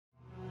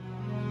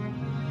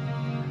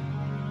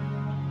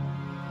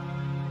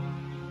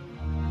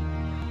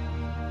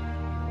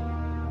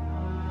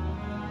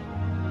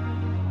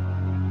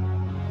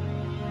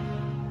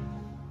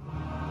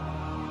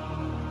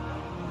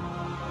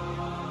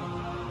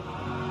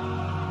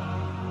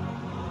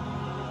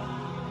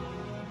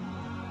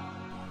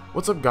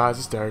What's up guys,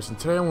 it's Darius, and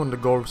today I wanted to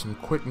go over some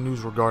quick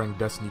news regarding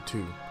Destiny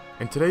 2.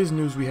 In today's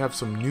news we have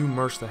some new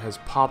merch that has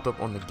popped up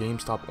on the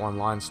GameStop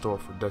online store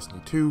for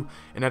Destiny 2,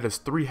 and that is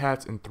 3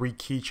 hats and 3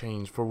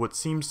 keychains for what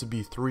seems to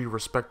be 3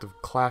 respective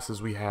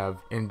classes we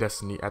have in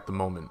Destiny at the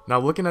moment. Now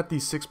looking at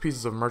these 6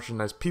 pieces of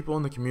merchandise, people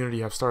in the community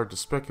have started to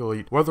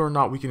speculate whether or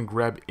not we can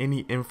grab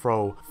any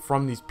info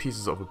from these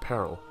pieces of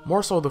apparel.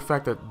 More so the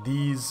fact that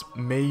these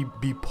may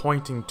be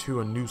pointing to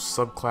a new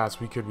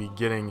subclass we could be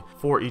getting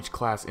for each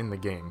class in the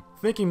game.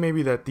 Thinking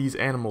maybe that these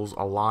animals,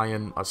 a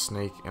lion, a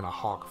snake, and a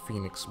hawk,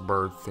 phoenix,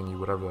 bird thingy,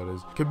 whatever that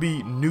is, could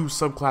be new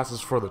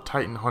subclasses for the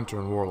Titan, Hunter,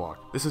 and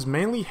Warlock. This is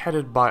mainly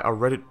headed by a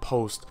Reddit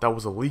post that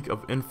was a leak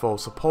of info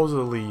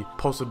supposedly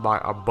posted by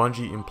a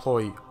Bungie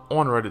employee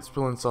on Reddit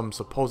spilling some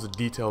supposed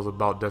details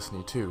about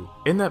Destiny 2.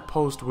 In that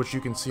post, which you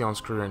can see on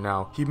screen right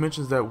now, he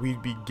mentions that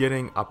we'd be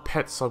getting a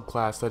pet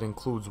subclass that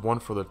includes one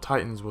for the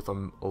Titans with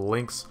a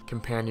lynx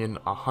companion,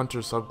 a hunter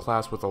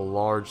subclass with a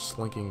large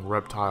slinking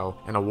reptile,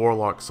 and a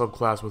warlock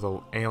subclass with an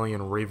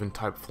alien raven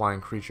type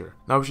flying creature.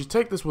 Now we should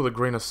take this with a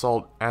grain of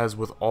salt, as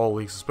with all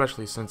leaks,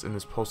 especially since in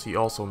this post he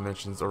also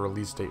mentions a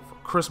release date for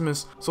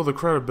Christmas, so the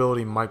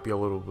credibility might be a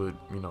little bit,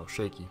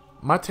 shaky.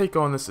 My take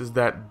on this is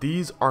that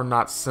these are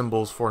not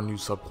symbols for a new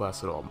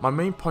subclass at all. My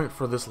main point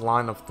for this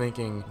line of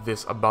thinking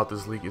this about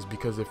this leak is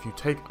because if you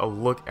take a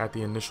look at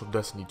the initial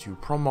Destiny 2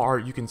 promo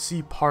art, you can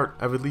see part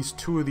of at least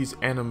 2 of these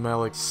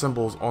animalic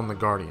symbols on the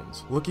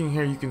Guardians. Looking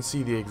here, you can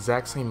see the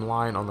exact same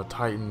line on the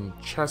Titan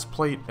chest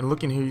plate, and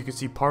looking here, you can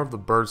see part of the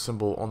bird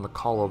symbol on the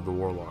collar of the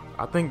Warlock.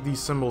 I think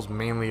these symbols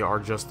mainly are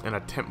just an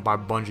attempt by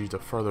Bungie to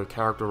further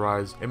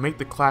characterize and make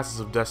the classes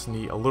of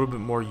Destiny a little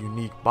bit more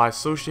unique by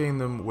associating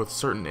them with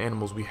certain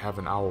animals we have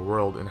in our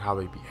world and how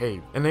they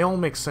behave. And they all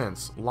make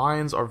sense.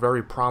 Lions are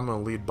very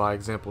prominent, lead by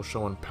example,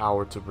 showing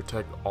power to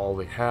protect all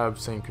they have.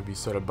 Same could be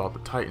said about the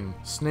Titan.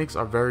 Snakes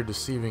are very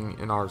deceiving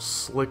and are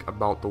slick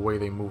about the way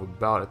they move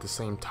about, at the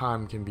same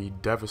time can be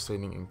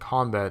devastating in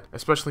combat,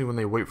 especially when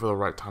they wait for the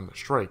right time to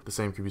strike. The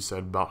same could be said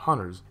about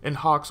hunters. And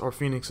hawks are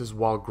phoenixes,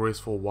 while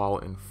graceful while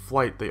in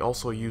flight. They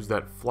also use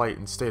that flight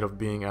instead of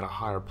being at a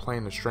higher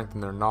plane to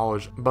strengthen their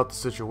knowledge about the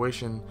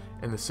situation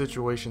and the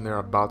situation they're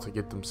about to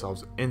get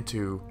themselves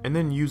into, and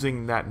then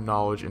using that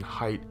knowledge and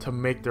height to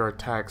make their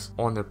attacks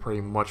on their prey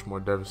much more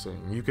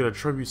devastating. You could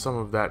attribute some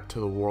of that to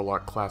the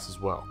Warlock class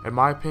as well. In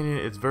my opinion,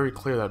 it's very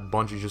clear that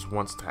Bungie just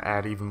wants to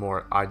add even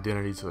more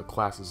identity to the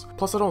classes.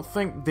 Plus, I don't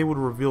think they would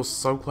reveal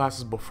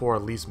subclasses before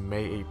at least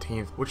May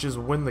 18th, which is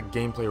when the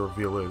gameplay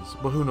reveal is.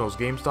 But who knows,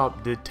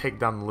 GameStop did take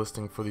down the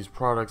listing for these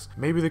products.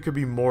 Maybe there could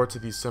be more to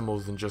these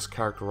symbols than just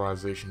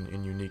characterization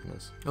and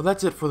uniqueness. Now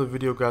that's it for the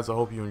video, guys. I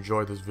hope you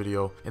enjoyed this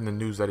video and the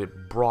news that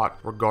it brought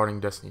regarding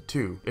Destiny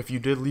 2. If you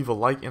did, leave a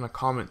like and a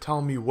comment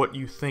telling me what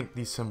you think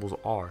these symbols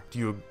are. Do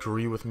you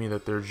agree with me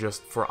that they're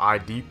just for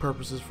ID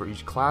purposes for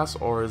each class,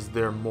 or is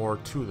there more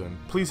to them?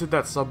 Please hit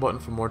that sub button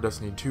for more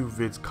Destiny 2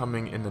 vids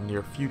coming in the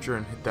near future,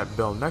 and hit that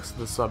bell next to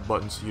the sub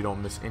button so you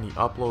don't miss any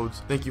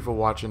uploads. Thank you for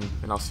watching,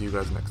 and I'll see you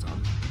guys next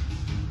time.